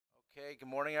Okay, good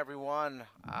morning, everyone.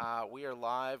 We are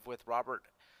live with Robert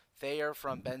Thayer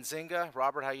from Benzinga.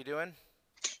 Robert, how you doing?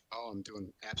 Oh, I'm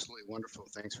doing absolutely wonderful.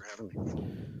 Thanks for having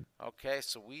me. Okay,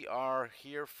 so we are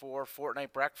here for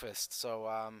Fortnite breakfast. So,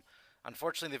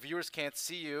 unfortunately, the viewers can't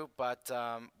see you, but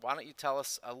why don't you tell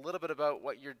us a little bit about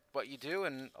what you do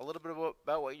and a little bit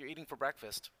about what you're eating for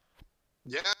breakfast?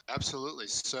 Yeah, absolutely.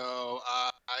 So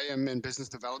I am in business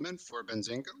development for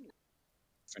Benzinga, a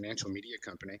financial media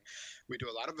company. We do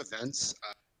a lot of events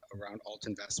around alt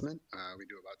investment. We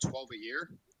do about 12 a year,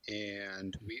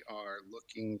 and we are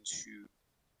looking to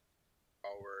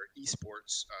our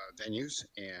esports venues,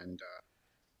 and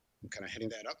I'm kind of heading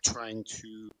that up, trying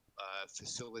to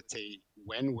facilitate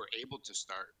when we're able to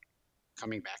start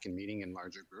coming back and meeting in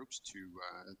larger groups to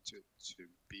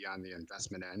be on the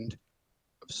investment end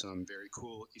of some very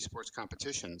cool esports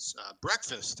competitions.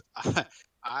 Breakfast.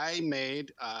 I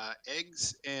made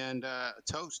eggs and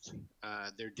toast.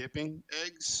 They're dipping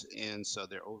eggs, and so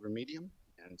they're over medium,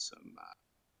 and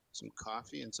some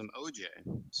coffee and some OJ.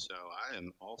 So I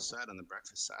am all set on the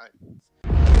breakfast side.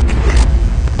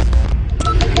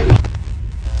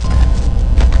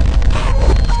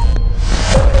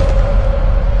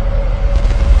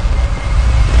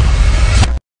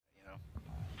 You know.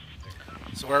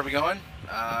 So where are we going?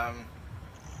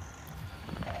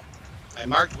 I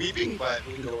marked weeping, but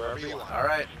we can go wherever you want. All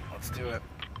right, let's do it.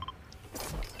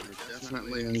 I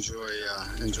definitely enjoy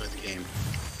the game.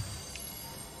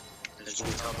 As you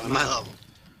can tell by my level.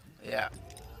 Yeah.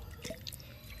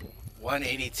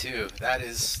 182.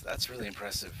 That's really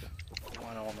impressive.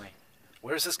 One only.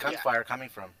 Where's this gunfire coming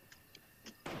from?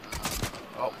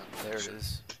 Oh, there it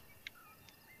is.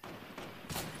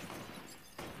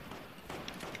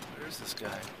 Where's this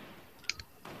guy?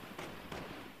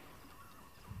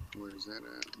 Where's that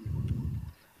at?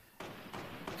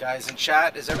 Guys in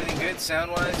chat, is everything good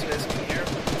sound-wise? You guys can hear?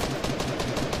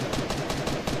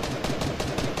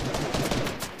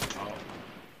 Oh,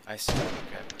 I see.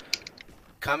 Okay.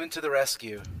 Coming to the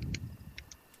rescue.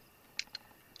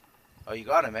 Oh, you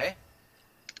got him, eh?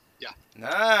 Yeah.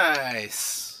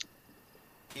 Nice.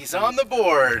 He's on the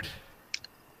board.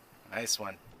 Nice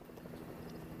one.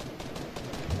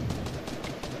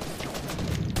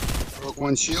 Broke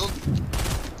one shield.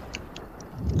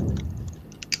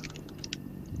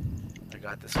 I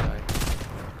got this guy.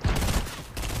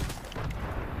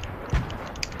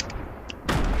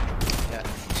 Yeah,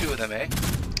 two of them, eh?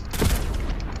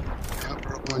 Yeah,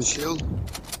 broke one shield.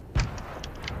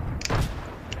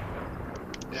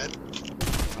 Dead.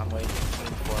 I'm waiting for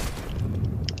him.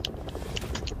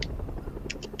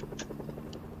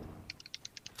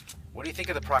 What do you think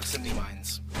of the proximity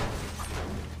mines?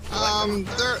 I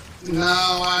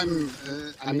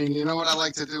mean, you know what I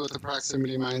like to do with the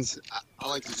proximity mines? I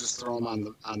like to just throw them on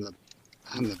the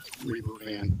reboot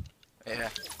van. Yeah.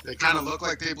 They kind of look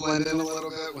like they blend in a little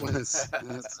bit when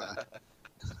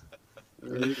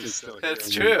you can still hear That's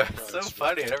them true. in the It's so approach.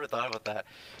 funny. I never thought about that.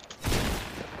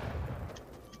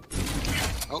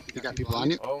 Oh, you got people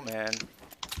on you? Oh, man.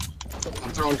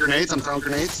 I'm throwing grenades. Get the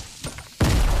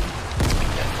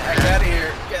heck out of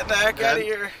here. Get the heck out of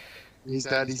here. He's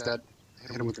dead.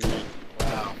 Hit him with a grenade.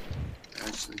 Wow.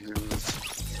 Actually, here it is.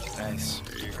 Nice.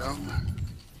 There you go.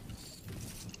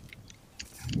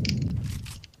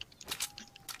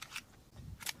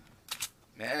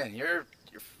 Man, you're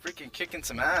freaking kicking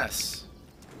some ass.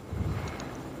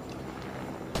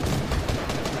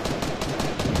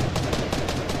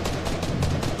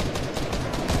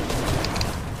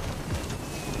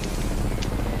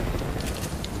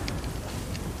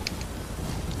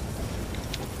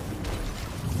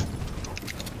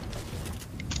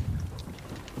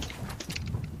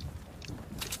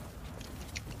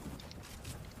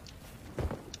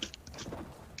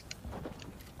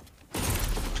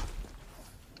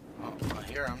 Oh, I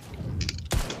hear him.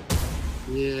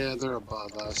 Yeah, they're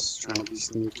above us, trying to be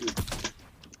sneaky.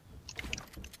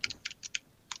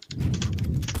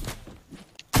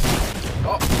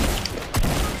 Oh.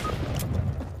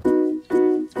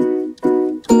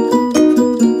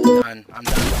 Done. I'm done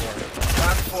for.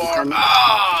 Done for.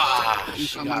 Ah!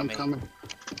 She got me. Coming.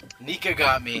 Nika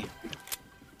got me.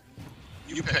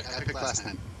 You pick. I picked last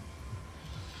time.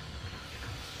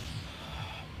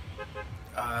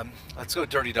 Let's go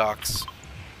Dirty Docks.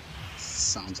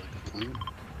 Sounds like a plan.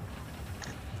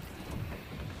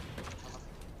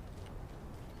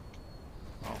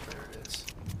 Oh, there it is.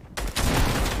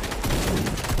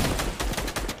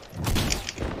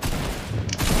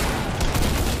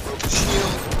 Broke a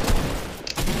shield.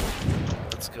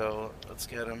 Let's go. Let's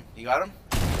get him. You got him?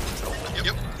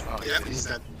 Yep. Oh, Yep, he's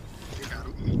dead. You got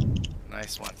him.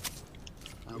 Nice one.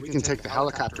 We can take the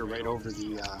helicopter right over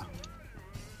the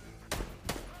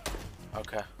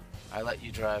Okay. I let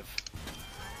you drive.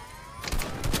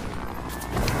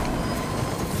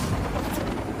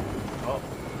 Oh.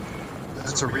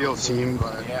 That's a real team,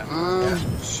 but Yeah.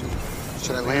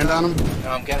 should I land on him? No,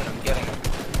 I'm getting him.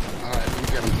 All right, you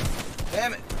get him.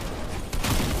 Damn it.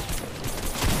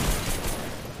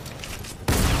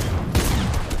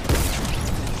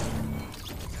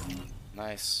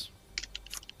 Nice.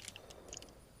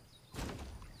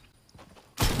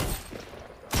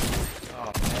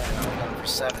 Oh man, I got him for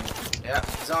 7. Yeah,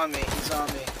 he's on me.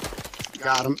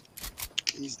 Got him.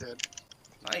 He's dead.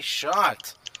 Nice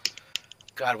shot.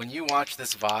 God, when you watch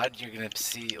this VOD, you're gonna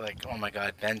see, like, oh my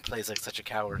god, Ben plays like such a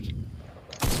coward.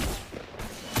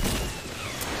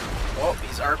 Oh,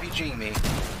 he's RPGing me.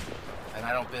 And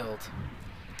I don't build.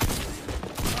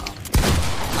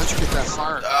 How'd you get that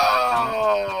far?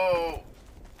 Oh!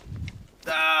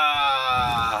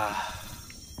 Ah!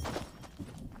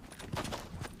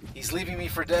 He's leaving me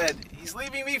for dead.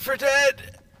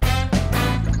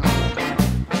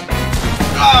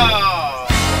 Oh!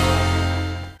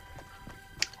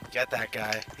 Get that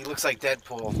guy. He looks like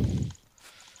Deadpool.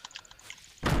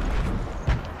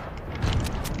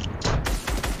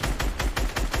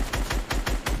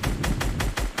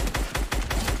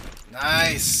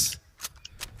 Nice.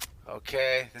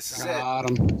 Okay, this is Got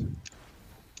it. him.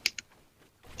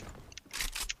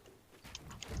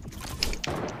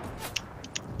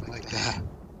 Like that.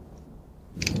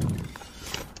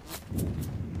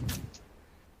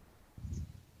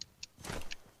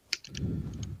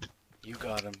 You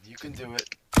got him. You can do it.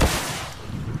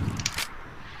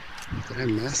 Did I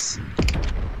miss?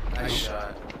 Nice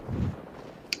shot.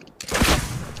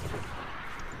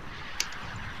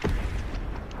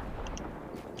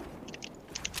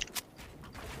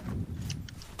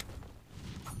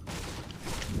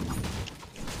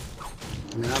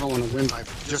 I mean, I don't want to win by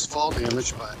just fall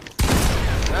damage, but...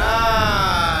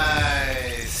 Nice!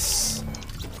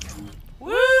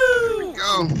 Woo! There we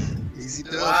go. Easy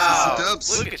dubs, Wow, easy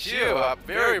dubs. look at you. I'm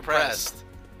very impressed.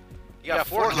 You got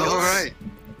 4 kills. All right.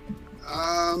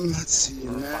 Let's see.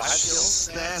 Five kills?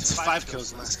 That's 5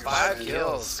 kills. Last guy. 5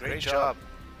 kills. Great job.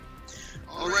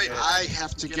 All right, I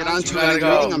have to get on to gotta another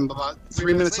go. meeting. I'm about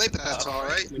 3 minutes late, but that's all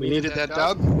right. We needed that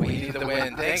dub. We need the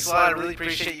win. Thanks a lot. I really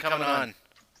appreciate you coming on.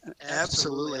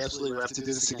 Absolutely. We'll have to do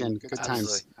this again. Good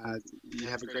times. You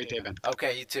have a great day, Ben.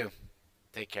 Okay, you too.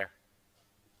 Take care.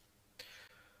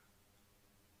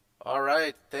 All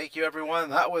right. Thank you,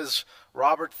 everyone. That was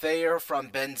Robert Thayer from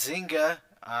Benzinga,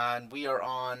 and we are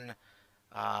on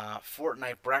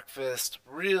Fortnite Breakfast.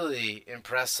 Really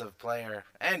impressive player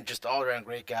and just all-around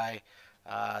great guy.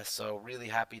 So really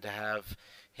happy to have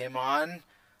him on.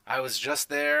 I was just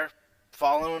there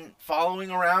following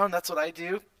around. That's what I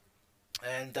do.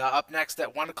 And up next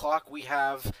at 1 o'clock, we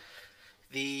have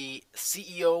the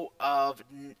CEO of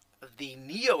the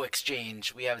Neo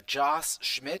Exchange. We have Joss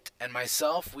Schmidt and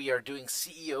myself. We are doing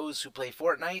CEOs who play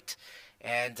Fortnite.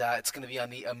 And it's going to be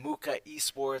on the Amuka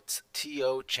Esports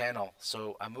TO channel.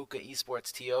 So Amuka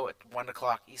Esports TO at 1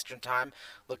 o'clock Eastern Time.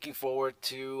 Looking forward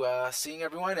to seeing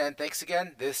everyone. And thanks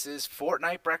again. This is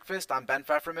Fortnite Breakfast. I'm Ben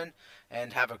Pfefferman.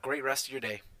 And have a great rest of your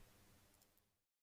day.